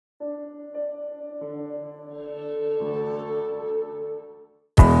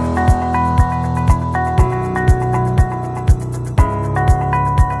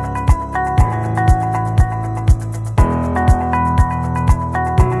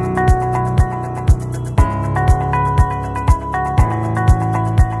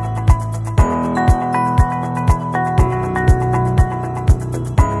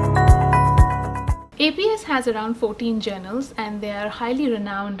has around 14 journals and they are highly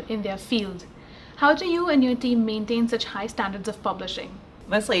renowned in their field. How do you and your team maintain such high standards of publishing?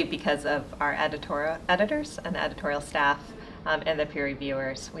 Mostly because of our editorial editors and editorial staff and the peer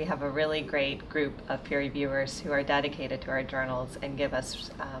reviewers. We have a really great group of peer reviewers who are dedicated to our journals and give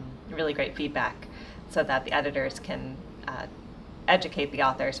us really great feedback so that the editors can educate the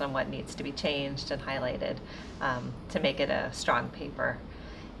authors on what needs to be changed and highlighted to make it a strong paper.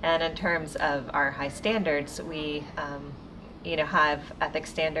 And in terms of our high standards, we have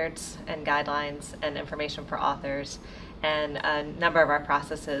ethics standards and guidelines and information for authors, and a number of our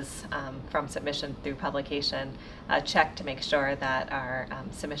processes from submission through publication check to make sure that our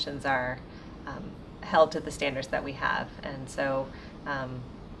submissions are held to the standards that we have. And so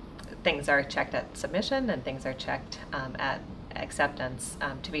things are checked at submission and things are checked at acceptance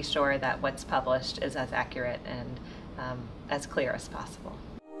to be sure that what's published is as accurate and as clear as possible.